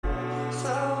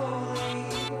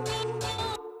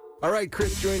All right,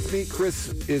 Chris joins me. Chris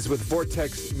is with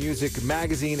Vortex Music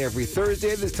Magazine every Thursday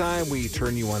at this time. We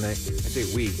turn you on. I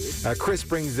say we. Chris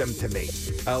brings them to me.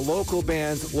 Local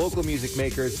bands, local music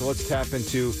makers. So let's tap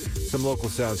into some local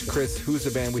sounds. Chris, who's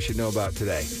the band we should know about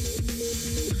today?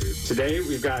 Today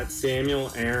we've got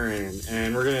Samuel Aaron,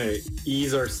 and we're going to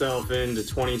ease ourselves into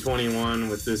 2021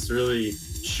 with this really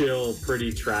chill,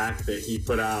 pretty track that he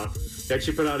put out. He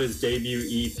actually put out his debut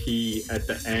EP at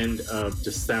the end of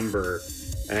December,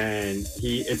 and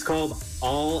it's called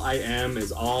All I Am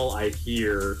Is All I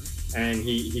Hear, and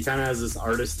he kind of has this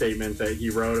artist statement that he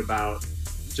wrote about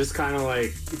just kind of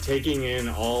like taking in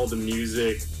all the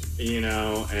music,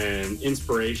 and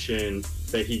inspiration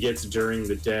that he gets during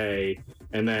the day,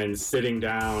 and then sitting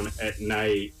down at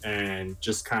night and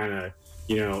just kind of,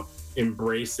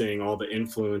 embracing all the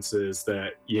influences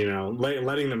that,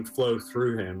 letting them flow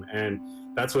through him. And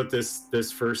that's what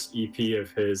this first EP of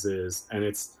his is. And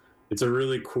it's a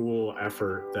really cool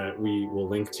effort that we will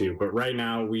link to. But right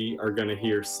now we are going to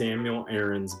hear Samuel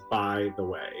Aaron's By the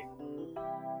Way.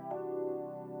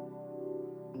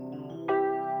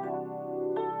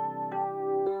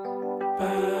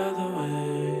 By the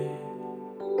way,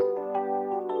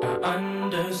 I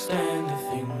understand the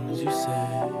things you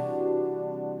say.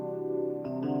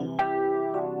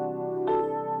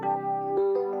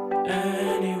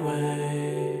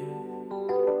 Anyway,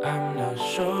 I'm not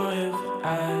sure if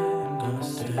I'm gonna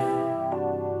stay.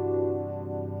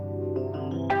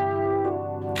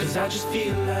 'Cause I just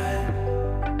feel like,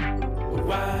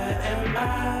 why am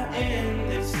I in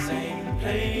this same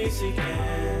place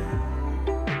again?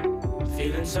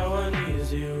 Feeling so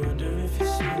uneasy, wonder if you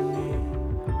see me,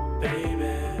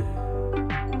 baby.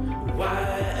 Why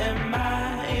am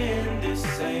I in this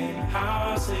same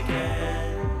house again?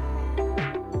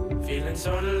 Feeling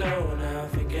sort of low now,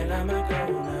 thinking I'm a go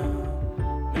now,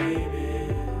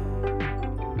 baby.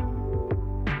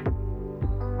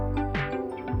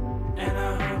 And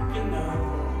I hope you know,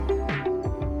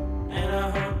 and I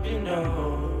hope you know.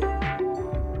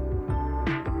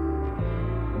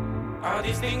 All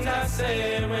these things I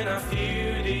say when I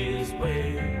feel this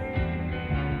way,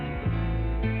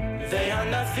 they are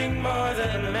nothing more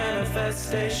than a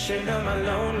manifestation of my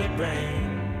lonely brain.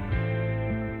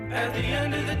 At the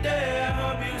end of the day, I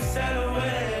hope you sail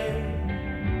away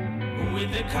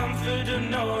with the comfort of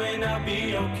knowing I'll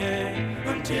be okay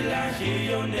until I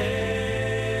hear your name.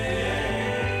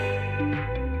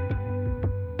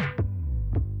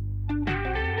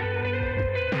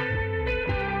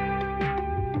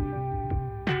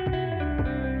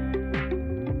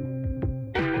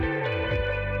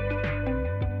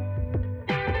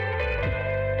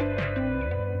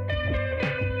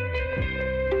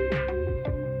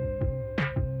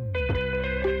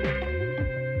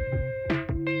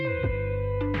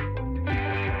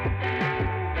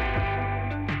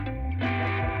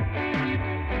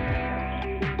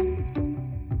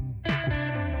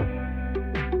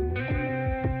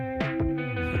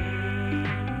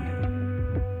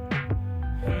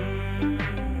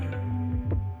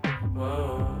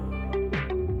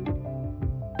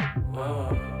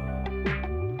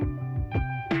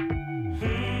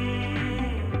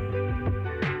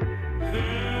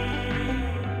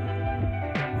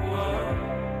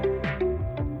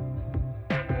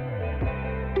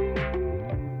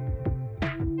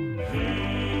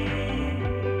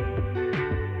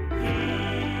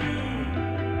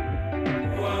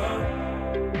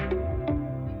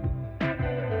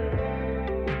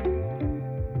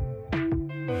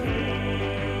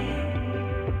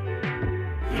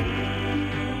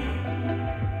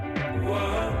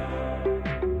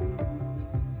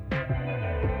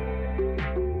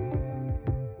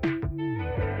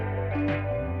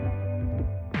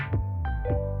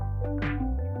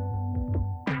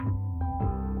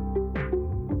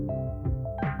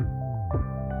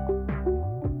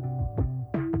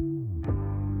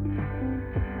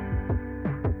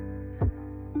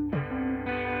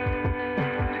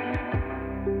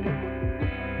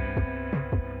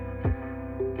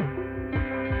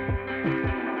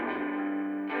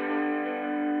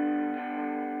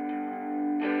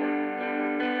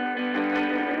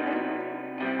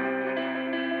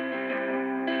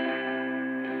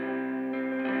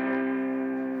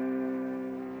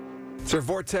 It's our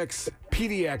Vortex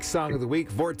PDX Song of the Week.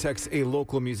 Vortex, a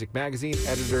local music magazine.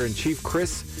 Editor-in-Chief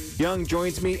Chris Young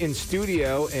joins me in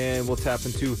studio, and we'll tap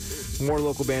into more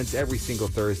local bands every single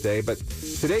Thursday. But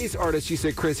today's artist, you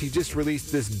said, Chris, he just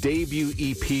released this debut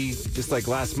EP just like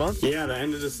last month? Yeah, the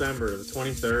end of December, the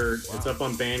 23rd. Wow. It's up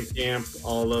on Bandcamp,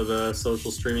 all of the social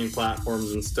streaming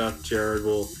platforms and stuff. Jared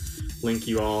will link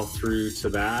you all through to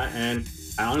that. And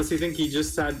I honestly think he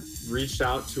just had reached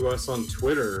out to us on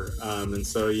Twitter. And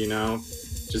so,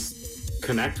 just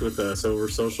connect with us over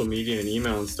social media and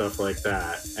email and stuff like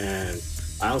that. And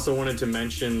I also wanted to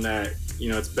mention that,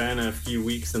 it's been a few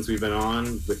weeks since we've been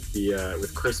on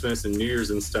with Christmas and New Year's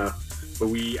and stuff, but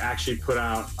we actually put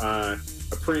out a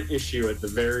print issue at the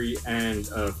very end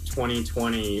of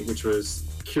 2020, which was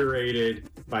curated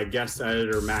by guest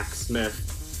editor Max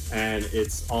Smith, and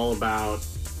it's all about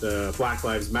the Black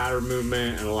Lives Matter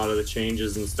movement and a lot of the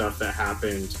changes and stuff that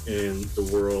happened in the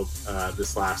world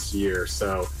this last year.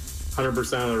 So 100%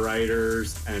 of the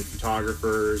writers and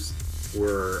photographers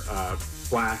were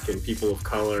Black and people of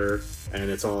color, and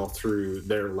it's all through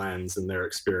their lens and their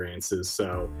experiences.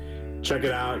 So check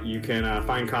it out. You can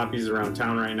find copies around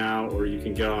town right now, or you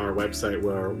can get on our website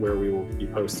where we will be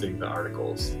posting the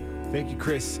articles. Thank you,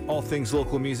 Chris. All things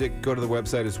local music, go to the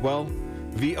website as well,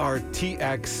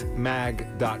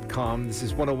 vrtxmag.com. This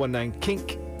is 1019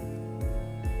 Kink.